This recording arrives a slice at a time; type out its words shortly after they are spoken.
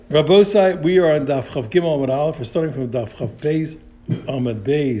Rabbosai, we are on Daf Chav Gimel Amud Aleph. We're starting from Daf Chav Beis Amud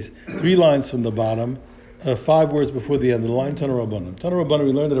Beis, 3 lines from the bottom, 5 words before the end of the line. Tana Rabbanan. Tana Rabbanan,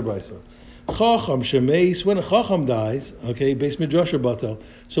 we learned at a brisa. Chacham shemeis, when a Chacham dies, okay, Beis Midrash Batel.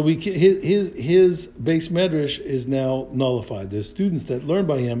 So his Beis Medrash is now nullified. There's students that learn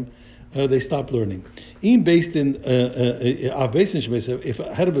by him. They stop learning. If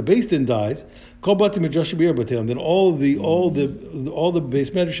a head of a Beis Din dies, then all the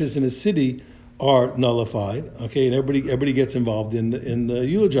Beis Medrashis in his city are nullified. Okay, and everybody gets involved in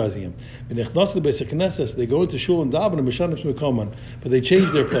eulogizing him. They go into shul and daven, but they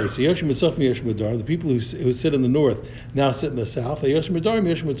change their place. The people who sit in the north now sit in the south. The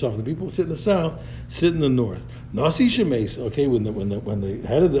people who sit in the south sit in the north. Nasi shemeis. Okay, when the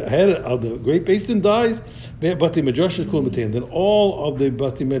head of the great Beis Din dies, Bati Midrash is kul metein. Then all of the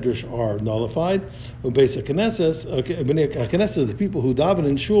Bati Midrash are nullified. Beis HaKnesses, okay, the people who daven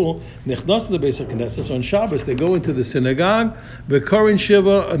in shul, nechnas the Beis HaKnesses on Shabbos. They go into the synagogue, Bekarin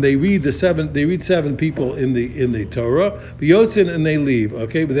Shiva, and they read seven people in the Torah, B'yotzin, and they leave.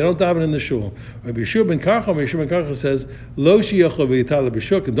 Okay, but they don't daven in the shul. Rabbi Yeshua ben Karcha says, Lo shiyachu v'yitala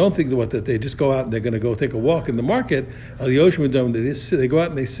b'shuk, and don't think that they just go out and they're going to go take a walk in the market. They go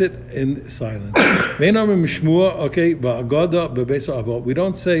out and they sit in silence. We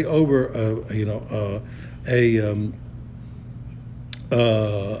don't say over a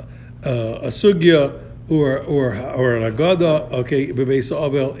sugya or an agada, okay, bebeis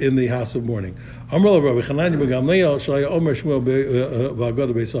avel in the house of mourning. They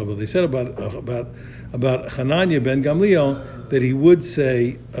said about Hananya ben Gamliel that he would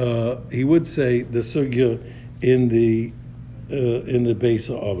say the sugya in the beis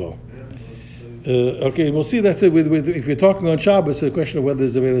avel. Okay, we'll see. That's it. If you're talking on Shabbos, the question of whether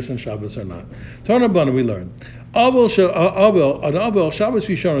there's a Veilish on Shabbos or not. Tanabana, we learn. Abel Shabbos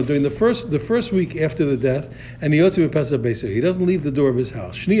Rishona during the first week after the death, and he Yotze Pesach Beisah. He doesn't leave the door of his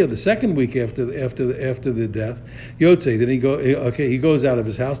house. Shnia, the second week after the death, Yotze. Then he goes out of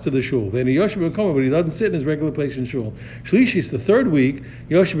his house to the shul. Then he Yosheb Makoma, but he doesn't sit in his regular place in shul. Shlishis, the third week,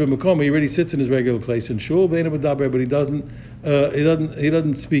 Yosheb Makoma, he already sits in his regular place in shul. But he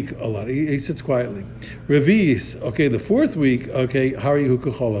doesn't speak a lot. He sits quietly. Revi'is, okay, the fourth week, okay, Hari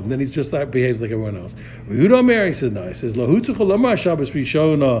Hukacholam. Then he's just behaves like everyone else. He says no. He says Shabbos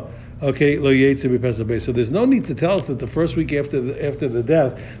Rishona. Okay, lo yetze b'Pesach Beis. So there's no need to tell us that the first week after the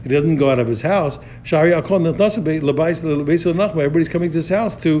death he doesn't go out of his house. Everybody's coming to his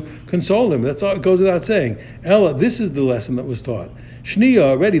house to console him. That's all. It goes without saying. Ella, this is the lesson that was taught. Shnia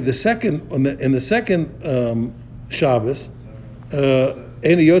already in the second Shabbos.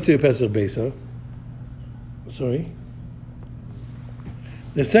 Ena yotze b'Pesach Beis. Sorry.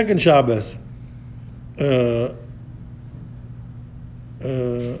 The second Shabbos. He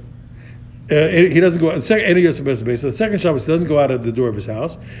doesn't go out. The second Shabbos he doesn't go out of the door of his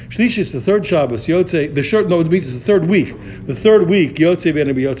house. Shlishis, the third Shabbos, Yotze. It means the third week. The third week, Yotze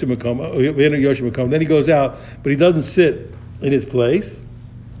v'ena b'Yotze Makom. Then he goes out, but he doesn't sit in his place.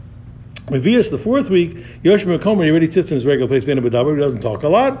 Revi'us, the fourth week, Yosh Makom, he already sits in his regular place. V'ena b'daber, he doesn't talk a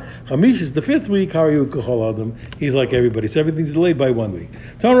lot. Chamish is the fifth week. Hariu kachol adam. He's like everybody. So everything's delayed by 1 week.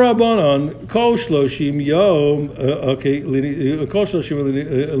 Tan Rabbanon kol shloshim yom. Kol shloshim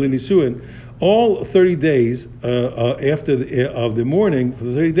linisuin. All 30 days after of the mourning, for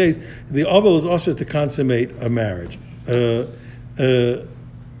the 30 days, the avel is also to consummate a marriage. You're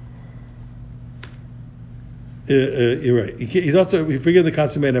right. He's also forgiven the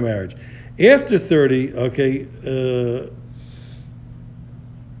consummate a marriage. After 30, okay,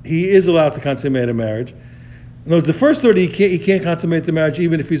 he is allowed to consummate a marriage. No, the first 30 he can't consummate the marriage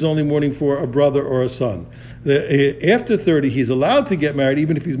even if he's only mourning for a brother or a son. After 30 he's allowed to get married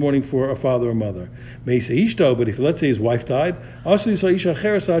even if he's mourning for a father or mother. But if let's say his wife died, he's not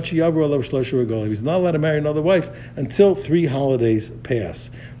allowed to marry another wife until 3 holidays pass.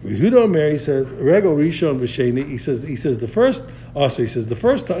 Yehuda Mary says Regel Rishon V'Sheni. He says the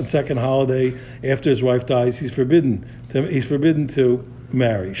first and second holiday after his wife dies he's forbidden to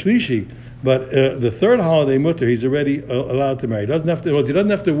marry. Shlishi. But the third holiday mutter, he's already allowed to marry. He doesn't have to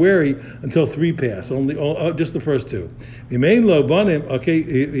worry until 3 pass. Only just the first 2. If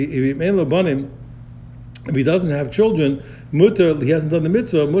he doesn't have children, mutter, he hasn't done the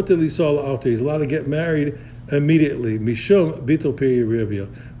mitzvah. Mutter lisol alter. He's allowed to get married immediately. Mishum bitul periyavia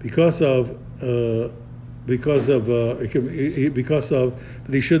because of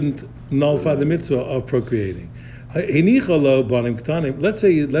that he shouldn't nullify the mitzvah of procreating. Let's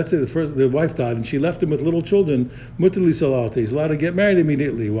say the wife died and she left him with little children. He's allowed to get married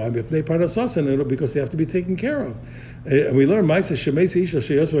immediately. Why? Because they have to be taken care of. And we learn Maisa Shemesi Isha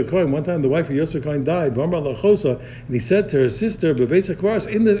Yosef Cohen. One time, the wife of Yosef Cohen died. And he said to her sister, "Bevesa Kvaros,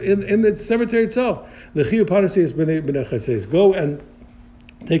 in the cemetery itself, Lechiu Parasius Bnei Chaseis, go and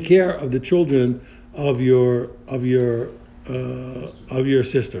take care of the children of your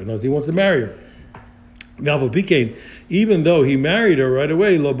sister." In other words, he wants to marry her. Even though he married her right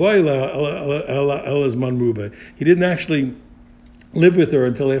away, he didn't actually live with her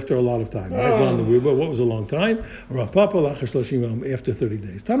until after a lot of time. What was a long time? After 30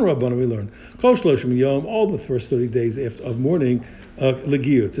 days. Tana Rabbana, we learn all the first 30 days of mourning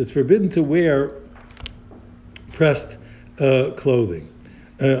legiyutz. It's forbidden to wear pressed clothing.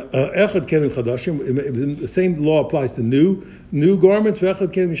 The same law applies to new garments.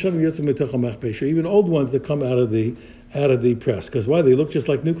 Even old ones that come out of the press. Because why? They look just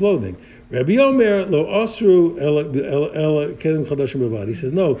like new clothing. Rabbi Omer lo asru kelim chadashim bavad. He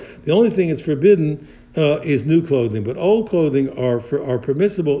says no. The only thing that's forbidden is new clothing, but old clothing are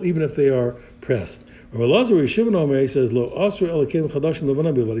permissible even if they are pressed. Rabbi Elazar Yeshivin Omer, he says lo asru kelim chadashim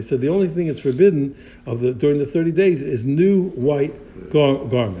levanim bavad. He said the only thing that's forbidden during the 30 days is new white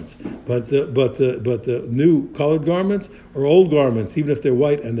garments, but new colored garments or old garments, even if they're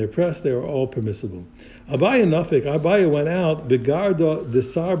white and they're pressed, they are all permissible. Abaya went out begarda de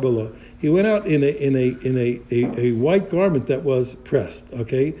sarbala. He went out in a white garment that was pressed.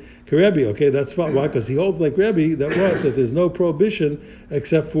 Okay, Rebbe. Okay, that's why, because he holds like Rebbe that there's no prohibition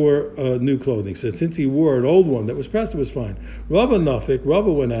except for new clothing. So since he wore an old one that was pressed, it was fine. Rava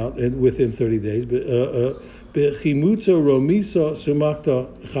went out within 30 days. Bechimutza romisa sumakta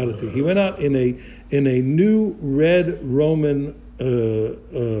charati. He went out in a new red Roman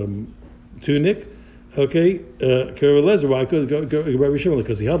tunic. Okay, why?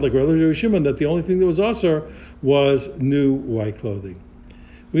 Because he held like Rabbi Shimon that the only thing that was asur was new white clothing.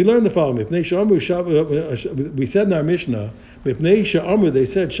 We learned the following. We said in our Mishnah, they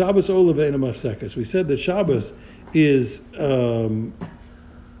said Shabbos olav eina mafsekas. We said that Shabbos is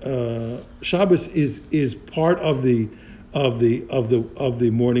part of the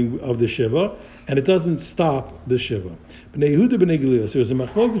morning of the Shiva, and it doesn't stop the Shiva. Bnei Yehuda bnei Galila. So there's a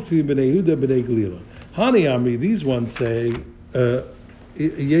machlokes between Bnei Yehuda and Bnei Galila. Hani Amri, these ones say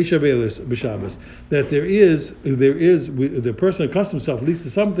Yesh Avelis b'Shabbos, that there is the person accustoms himself at least to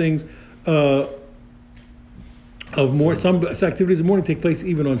some things of more, some activities of morning take place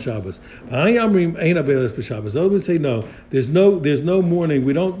even on Shabbos. Hani Amri ain't Avelis b'Shabbos. Others would say no. There's no mourning.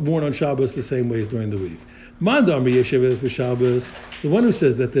 We don't mourn on Shabbos the same way as during the week. The one who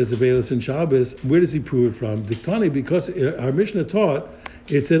says that there's a Avelis in Shabbos, where does he prove it from? Diktani, because our Mishnah taught,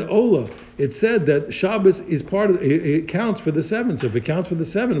 it said Ola. It said that Shabbos is part of it counts for the 7. So if it counts for the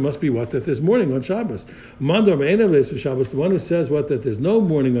 7, it must be what? That there's mourning on Shabbos. Mandor Me'enavis for Shabbos, the one who says what? That there's no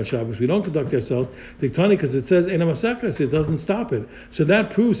mourning on Shabbos, we don't conduct ourselves. Diktani, because it says Enam Asakras, it doesn't stop it. So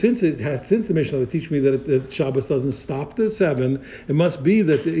that proves, since the Mishnah teach me that Shabbos doesn't stop the 7, it must be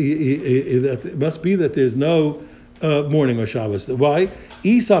that there's no morning on Shabbos. Why?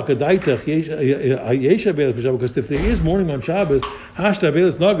 Because if there is morning on Shabbos,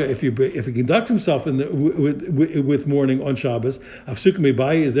 if he conducts himself with morning on Shabbos,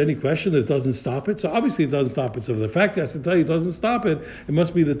 is there any question that it doesn't stop it? So obviously it doesn't stop it. So the fact that has to tell you it doesn't stop it, it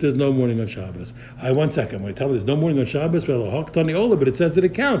must be that there's no morning on Shabbos. One second, when I tell me there's no morning on Shabbos, but it says that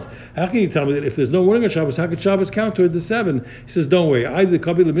it counts. How can you tell me that if there's no morning on Shabbos, how could Shabbos count toward the 7? He says, don't worry. Either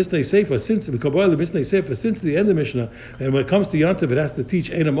Kabbalah Mishneh Sefer, since the end of Mishnah, and when it comes to Yantav, it has to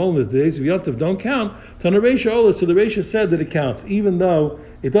teach Einam Olam that the days of Yantav don't count. Tana Reisha Ola, so the Reisha said that it counts, even though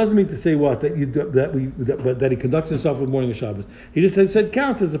it doesn't mean to say what that he conducts himself with morning of Shabbos. He just said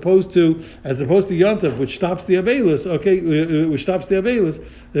counts as opposed to Yantav, which stops the Avelis. Okay, which stops the Avelis,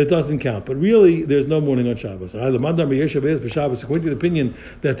 it doesn't count. But really, there's no morning on Shabbos. According to the opinion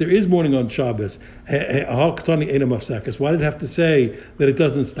that there is morning on Shabbos, why did it have to say that it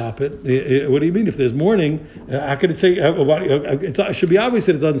doesn't stop it? What do you mean? If there's morning, how could it say? It should be obvious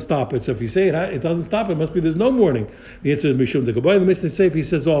that it doesn't stop it. So if you say it doesn't stop it, must be there's no morning. The answer is Mishum the Kabbalah Mishneh Sefer. He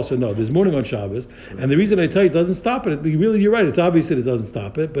says also no. There's morning on Shabbos, and the reason I tell you it doesn't stop it. You're right. It's obvious that it doesn't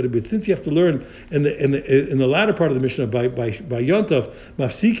stop it, but since you have to learn in the latter part of the Mishnah by Yontav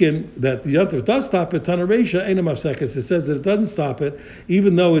Mafsikin that the Yontav does stop it. Tana Reisha Eina Mafsekas. It says that it doesn't stop it,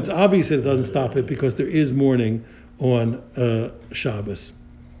 even though it's obvious that it doesn't stop it because there is morning on Shabbos.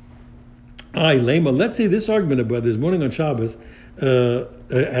 Let's say this argument about there's morning on Shabbos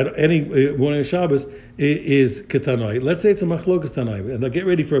at any morning of Shabbos is ketanoi. Let's say it's a machlokas tanoi, and get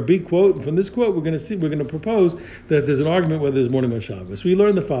ready for a big quote. And from this quote, we're going to propose that there's an argument whether there's morning on Shabbos. We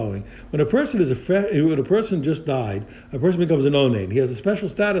learn the following: when a person just died, a person becomes an onain. He has a special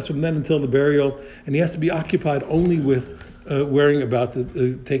status from then until the burial, and he has to be occupied only with worrying about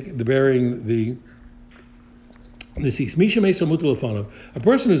burying the deceased. Misha Mesa Mutalafano, a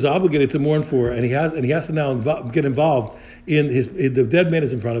person who's obligated to mourn for, and he has to now get involved in the dead man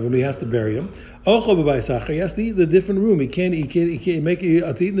is in front of him. He has to bury him. He has to eat in a different room. He can't eat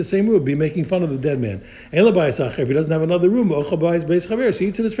in the same room. Be making fun of the dead man. If he doesn't have another room, he eats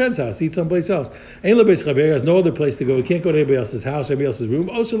in his friend's house. He eats someplace else. He has no other place to go. He can't go to anybody else's house, anybody else's room.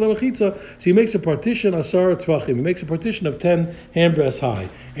 So he makes a partition He makes a partition of 10 handbreadths high.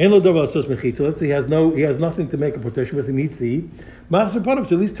 Let's say he has nothing to make a partition with. He needs to eat. So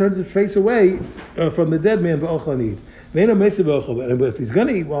at least turns his face away from the dead man. And eats. If he's going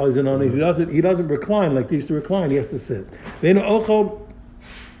to eat while he's in on it, he doesn't recline like they used to recline. He has to sit. He doesn't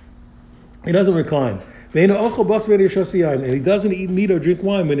recline. And he doesn't eat meat or drink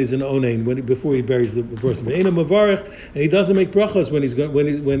wine when he's in onain, before he buries the person. And he doesn't make brachos when he's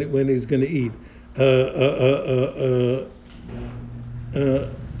going to eat.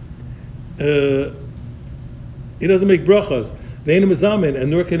 He doesn't make brachos. And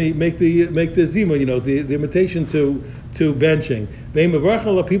nor can he make the zima, the imitation to benching.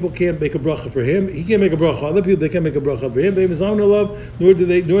 People can't make a bracha for him. He can't make a bracha. Other people, they can't make a bracha for him. Nor do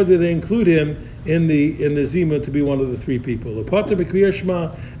they include him in the zima to be one of the three people.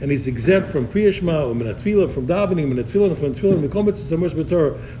 And he's exempt from Kriya Shema, from davening,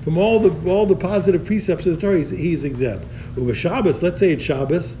 from all the positive precepts of the Torah. He's exempt. Shabbos, let's say it's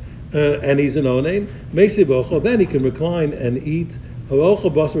Shabbos, and he's an onain, then he can recline and eat. He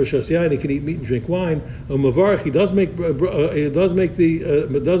can eat meat and drink wine. He does make the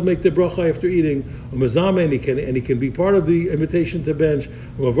bracha after eating. And he can be part of the invitation to bench.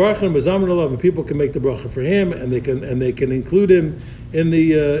 And people can make the bracha for him, and they can include him in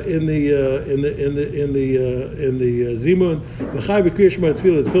the zimun.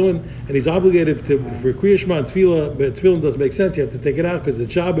 And he's obligated for Kriya Shema and Tefillah, but Tefillah doesn't make sense. You have to take it out because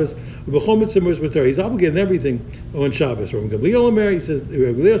it's Shabbos. He's obligated in everything on Shabbos. Gamliel says,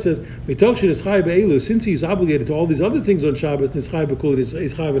 since he's obligated to all these other things on Shabbos, he's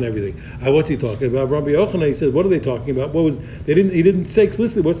chayav in everything. What's he talking about? Rabbi Yochanan, he says, what are they talking about? He didn't say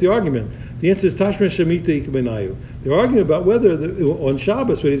explicitly. What's the argument? The answer is Tashma Shemita Ikbenayu. They're arguing about whether on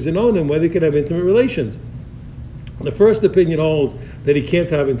Shabbos, when he's in Onan, whether he can have intimate relations. The first opinion holds that he can't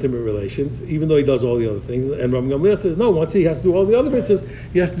have intimate relations, even though he does all the other things. And Rabbi Gamliel says, no, once he has to do all the other mitzvahs,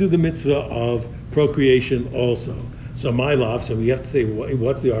 he has to do the mitzvah of procreation also. So my love, so we have to say,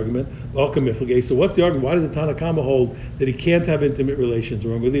 what's the argument? So what's the argument? Why does the Tanna Kama hold that he can't have intimate relations? Or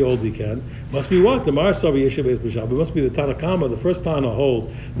really holds he can? Must be what? The Mar Savi Yeshev Beis B'Shabbos. It must be the Tanna Kama, the first Tana holds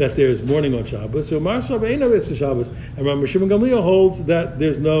that there's mourning on Shabbos. So Mar Savi Eina Beis B'Shabbos. And Rabbi Shimon Gamliel holds that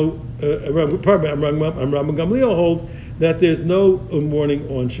there's no, Rabbi Gamliel holds that there's no mourning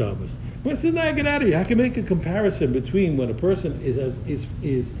on Shabbos. Well, so now get out of here. I can make a comparison between when a person is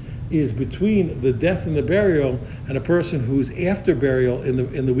between the death and the burial and a person who's after burial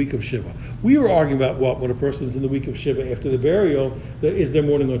in the week of Shiva. We were arguing about when a person is in the week of Shiva after the burial, that is their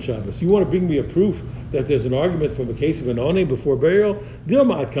mourning on Shabbos. You want to bring me a proof that there's an argument from a case of an onain before burial?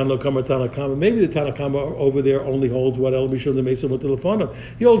 Maybe the Tanna Kama over there only holds what El Mishum the Mesa Mutalafana.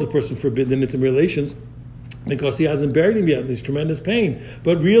 He holds a person forbidden in intimate relations because he hasn't buried him yet in this tremendous pain.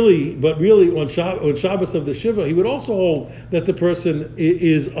 But really on Shabbos of the Shiva, he would also hold that the person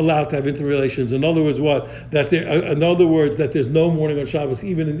is allowed to have intimate relations. In other words, that there's no mourning on Shabbos,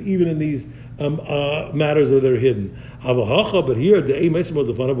 even in these matters that are hidden. But here,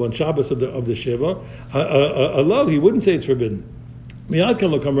 on Shabbos of the Shiva, Allah, he wouldn't say it's forbidden. And we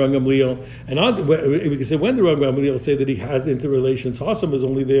can say when the Rabbi Gamliel say that he has interrelations, Hassam is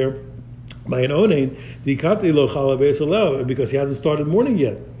only there by an onain, because he hasn't started mourning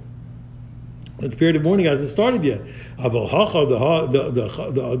yet. The period of mourning hasn't started yet. But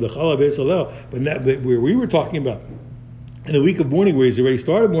where we were talking about in the week of mourning, where he's already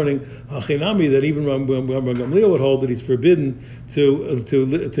started mourning, that even Rabbi Gamliel would hold that he's forbidden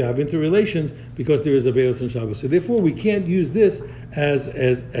to have interrelations because there is a Ve'os on Shabbos. So therefore, we can't use this as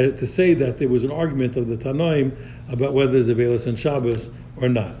to say that there was an argument of the Tanaim about whether there's a Ve'os on Shabbos or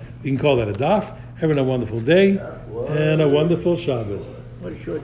not. We can call that a daf. Having a wonderful day and a wonderful Shabbos.